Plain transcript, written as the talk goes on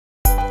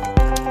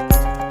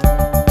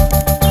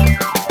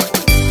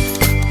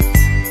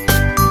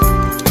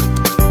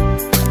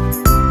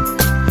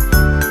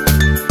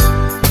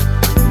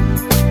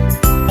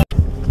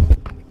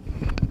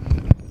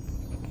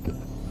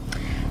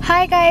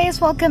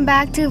guys! Welcome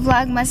back to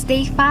Vlogmas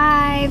Day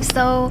 5.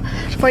 So,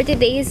 for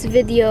today's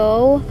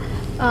video,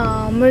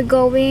 we're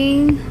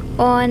going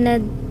on a,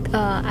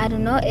 I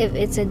don't know if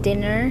it's a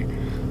dinner.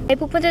 Ay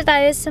pupunta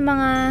tayo sa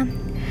mga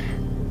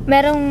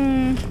merong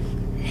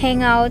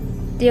hangout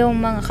yung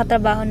mga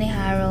katrabaho ni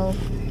Harold.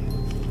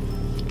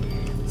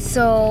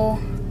 So,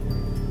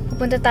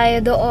 pupunta tayo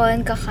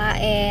doon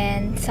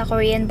kakain sa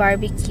Korean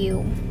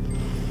barbecue.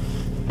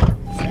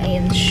 So,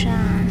 ayan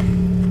siya.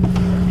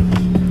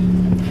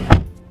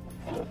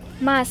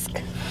 Mask.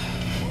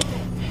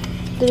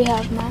 Do we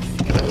have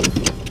mask?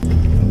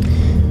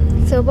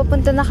 So,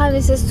 papunta na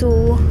kami sa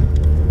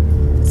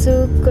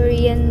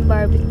Korean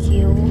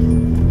barbecue.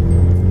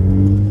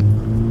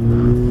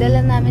 Dala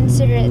namin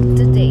si Red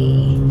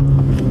today.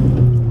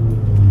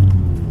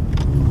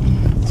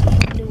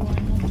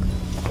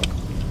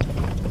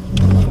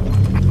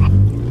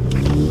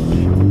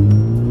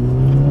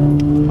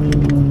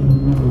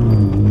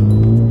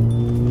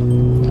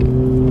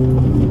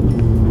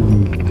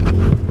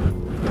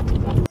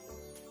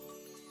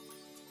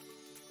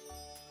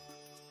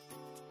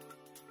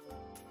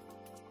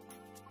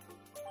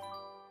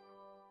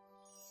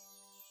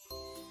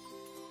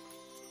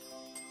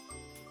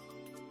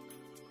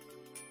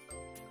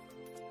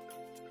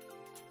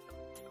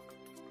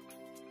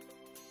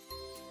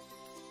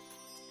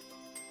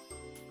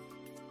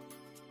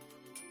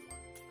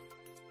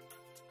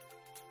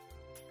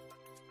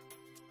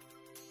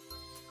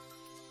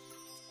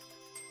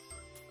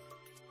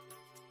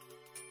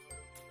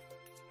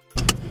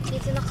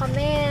 Dito na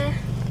kami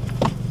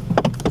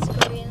sa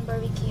Korean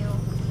barbecue.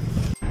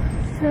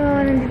 So,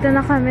 nandito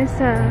na kami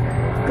sa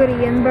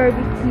Korean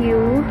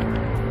barbecue.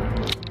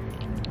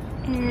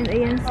 And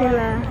ayan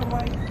sila.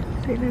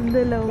 Silang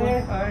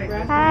dalawa.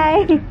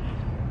 Hi!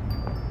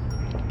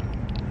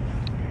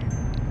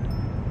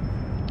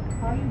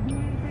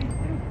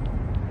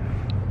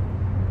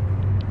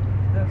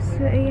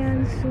 So,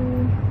 ayan. So,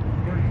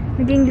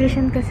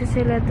 nag-Englishan kasi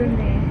sila dun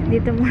eh.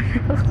 Dito muna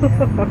ako.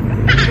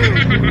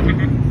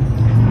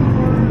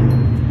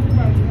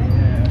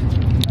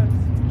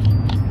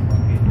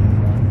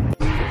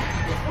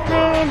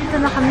 Hey, dito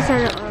na kami sa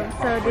loob.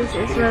 So, this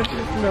is what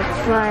it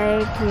looks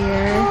like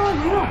here.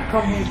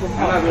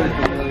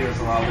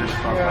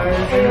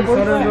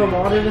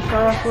 Water to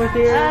start off with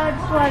here?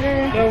 It's water.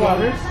 Yeah,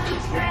 water.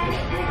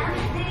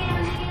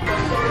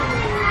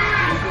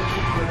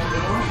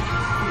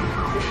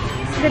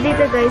 So,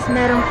 dito guys,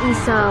 merong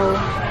isaw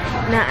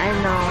na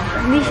ano.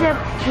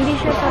 Hindi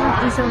siya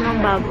parang isaw ng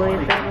baboy,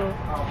 pero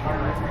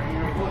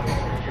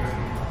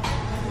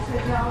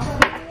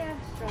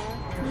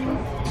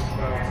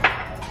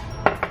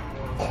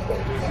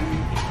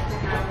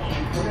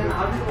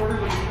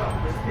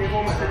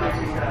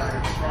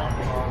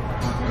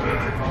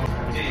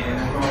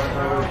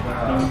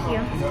thank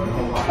you.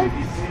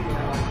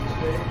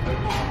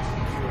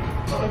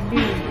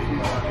 Good.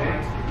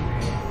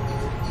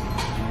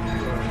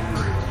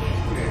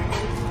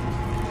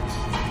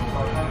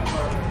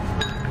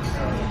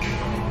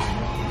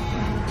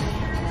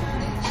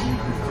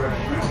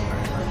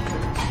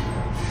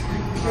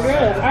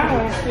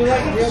 You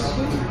like real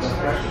food?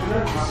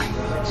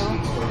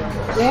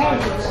 Yeah.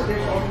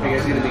 I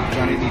guess you think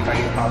Johnny D I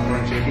get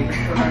popcorn chicken.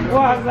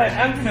 Well, I was like,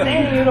 I'm just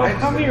saying you don't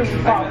come here for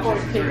popcorn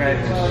chicken.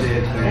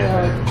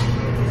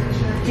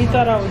 He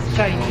thought I was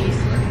Chinese.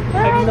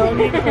 I've known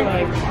him for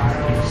like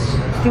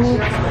 2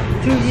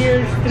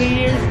 years, 3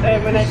 years,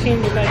 and when I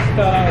came to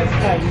Mexico, I was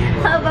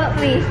Chinese. How about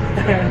me?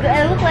 Do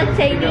I look like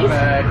Chinese?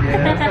 Bad,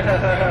 yeah.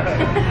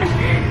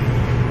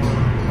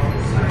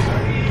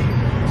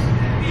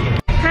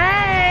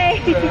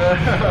 Hi!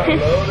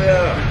 Hello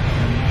there.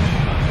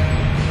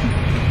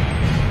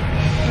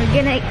 We're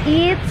gonna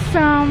eat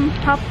some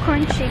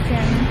popcorn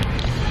chicken.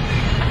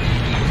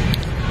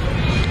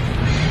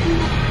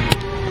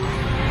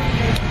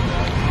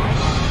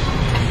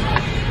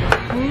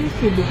 This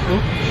is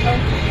yours.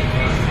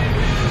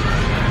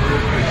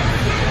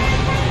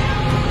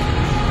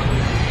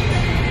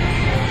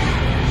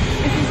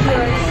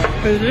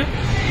 Is it?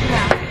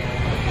 Yeah.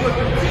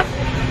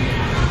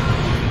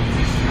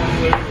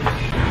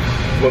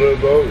 What are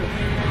those?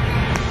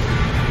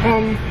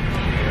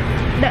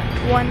 That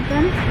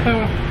wonton?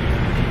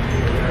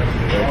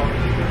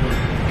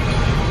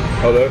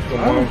 Oh, that's the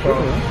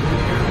wonton.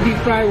 Deep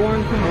fried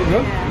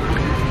wonton.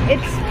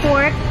 It's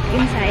pork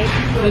inside.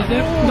 Is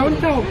it? Don't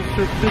tell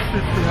sisters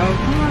to help.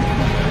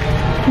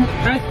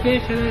 That's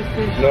fish and that's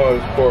fish. No,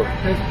 it's pork.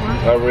 That's pork?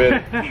 I read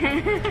it.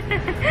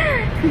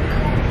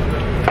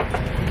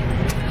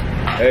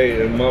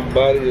 Hey, and my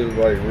body is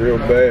like real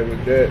bad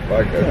with that,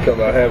 like because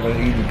I haven't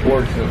eaten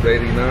pork since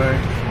 '89.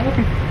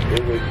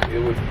 It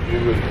would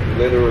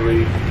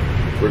literally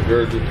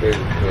regurgitate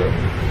itself.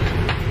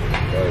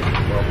 Like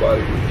my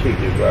body would kick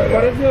it right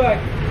What out. if you're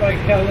like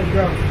hella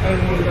drunk? I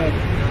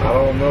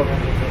don't know.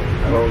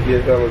 I don't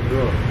get hella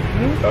drunk.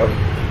 I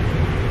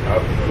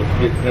was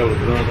getting hella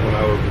drunk when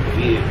I was a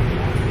kid.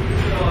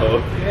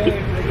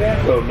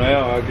 So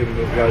now I can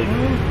just like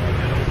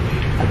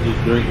I just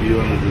drink you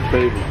under the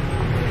table.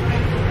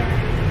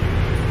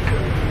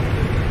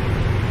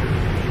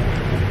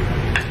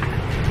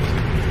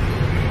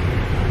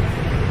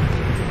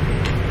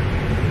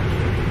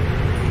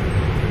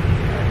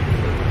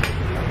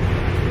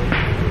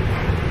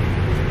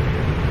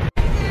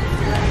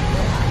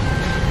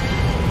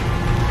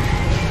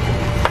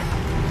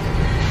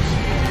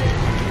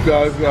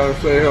 guys gotta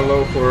say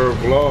hello for her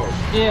vlog.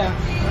 Yeah.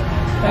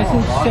 I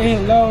just say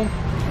hello.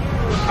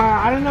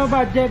 I don't know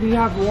about Deb. You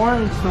have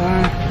warrants, so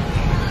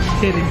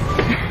kidding.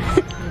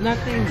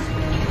 Nothing.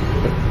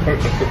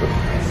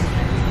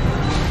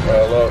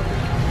 Well, look.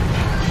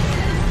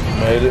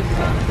 Made it.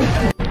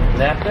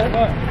 NAFTA?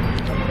 What?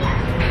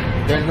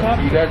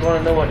 You guys want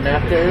to know what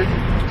NAFTA is?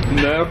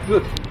 NAFTA?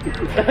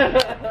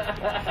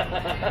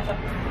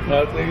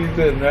 I think he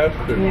said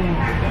NAFTA.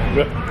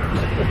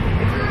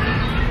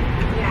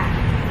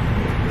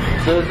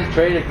 So it's a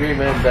trade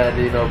agreement that,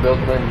 you know, Bill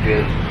Clinton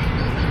did.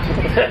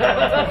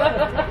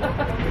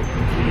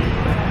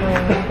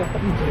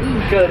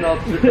 Got an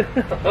alternative.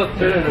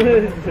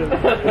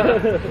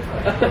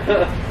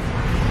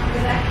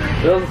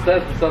 It also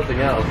stands for something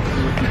else.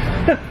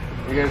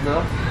 You guys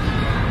know?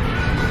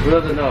 Who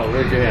doesn't know?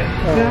 Raise your hand.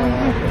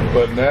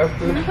 But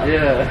NAFTA?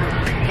 Yeah.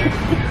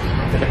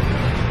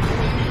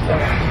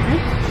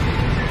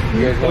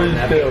 You guys know what Please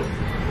NAFTA is?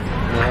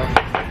 No?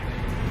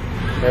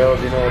 Harold,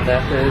 do you know what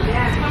NAFTA is?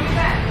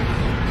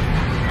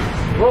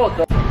 Roll it,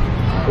 though.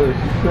 She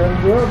said,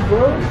 what,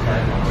 bro?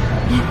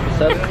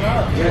 Set it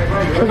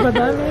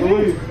up.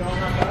 Louis,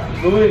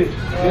 you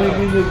gonna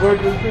give your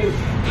birthday pic?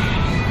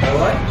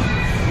 What?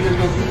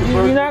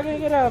 You're not gonna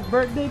get a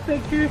birthday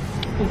picture?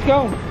 Let's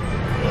go.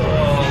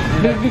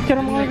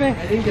 Picture mo kami. I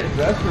didn't get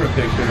dressed for a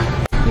picture.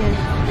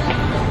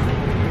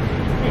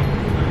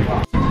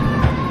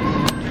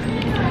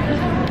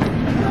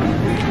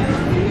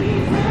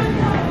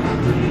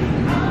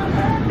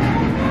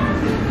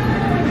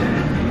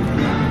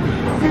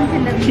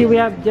 See, we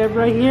have Jeb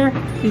right here.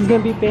 He's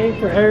gonna be paying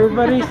for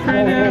everybody's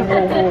right now.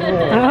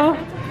 Huh?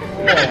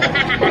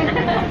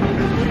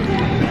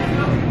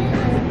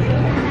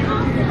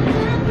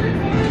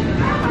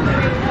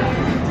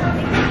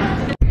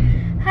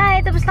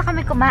 Hi, tapos na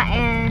kami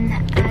kumain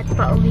at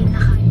pauwi na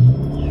kami.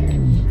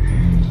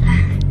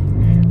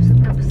 Busog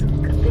na busog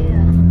kami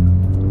ah.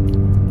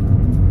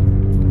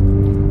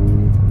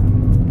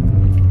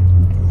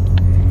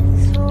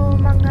 So,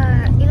 mga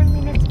ilang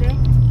minutes ba?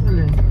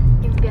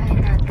 Yung biyahe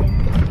natin.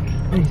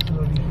 Ay,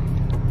 sorry.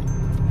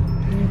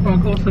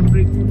 Pag ako sa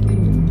break mo,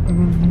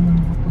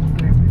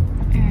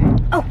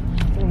 Oh!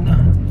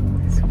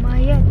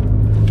 Sumayad.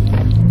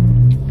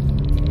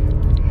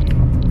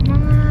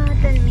 Mga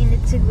 10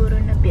 minutes siguro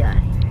na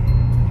biyahe.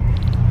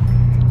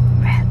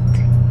 Rat.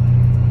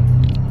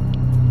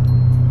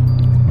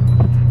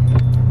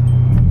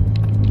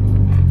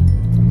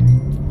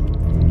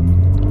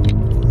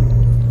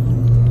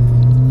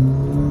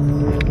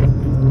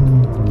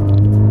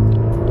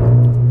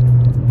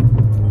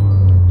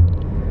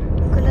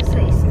 Kulas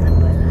 6 na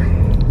pala.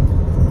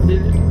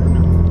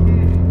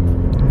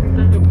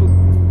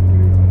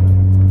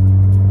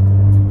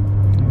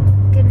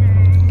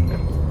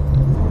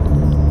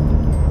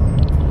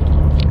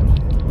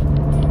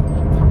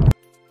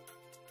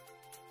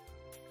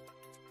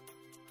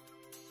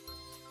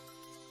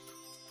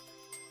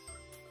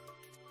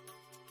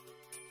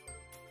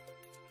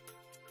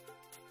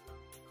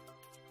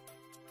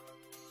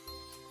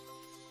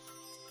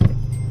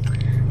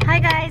 Hi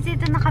guys,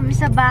 dito na kami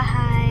sa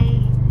bahay.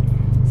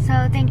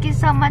 So, thank you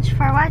so much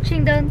for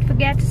watching. Don't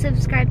forget to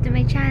subscribe to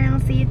my channel.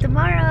 See you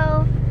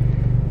tomorrow.